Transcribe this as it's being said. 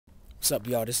What's up,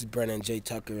 y'all? This is Brennan J.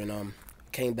 Tucker, and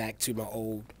came back to my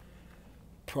old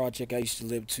project I used to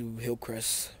live to,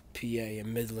 Hillcrest, PA,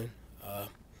 in Midland.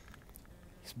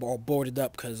 It's all boarded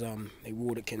up because they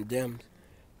ruled it condemned.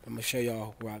 I'm gonna show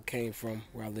y'all where I came from,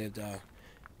 where I lived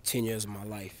 10 years of my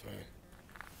life.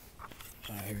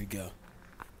 Here we go.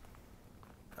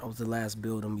 That was the last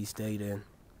building we stayed in.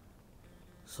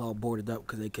 It's all boarded up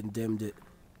because they condemned it.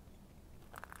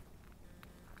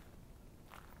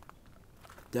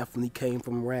 Definitely came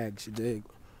from rags, you dig?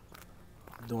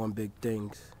 Doing big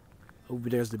things. Over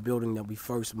there's the building that we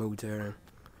first moved here in.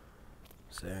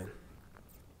 Saying.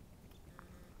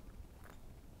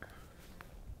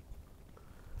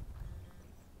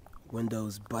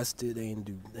 Windows busted. They ain't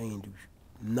do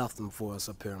nothing for us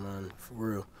up here, man. For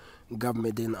real. The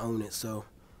government didn't own it, so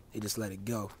they just let it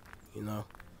go. You know.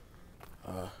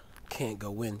 Can't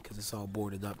go in because it's all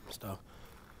boarded up and stuff.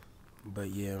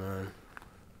 But yeah, man.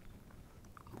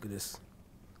 Look at this.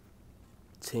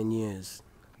 10 years.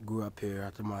 Grew up here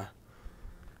after my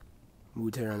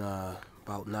moved here in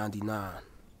about 99.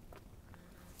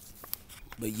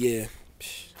 But yeah,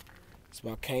 that's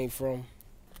where I came from.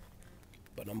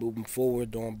 But I'm moving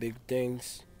forward, doing big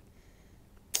things.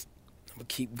 I'm gonna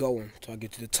keep going till I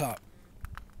get to the top.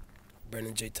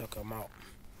 Brennan J. Tucker, I'm out.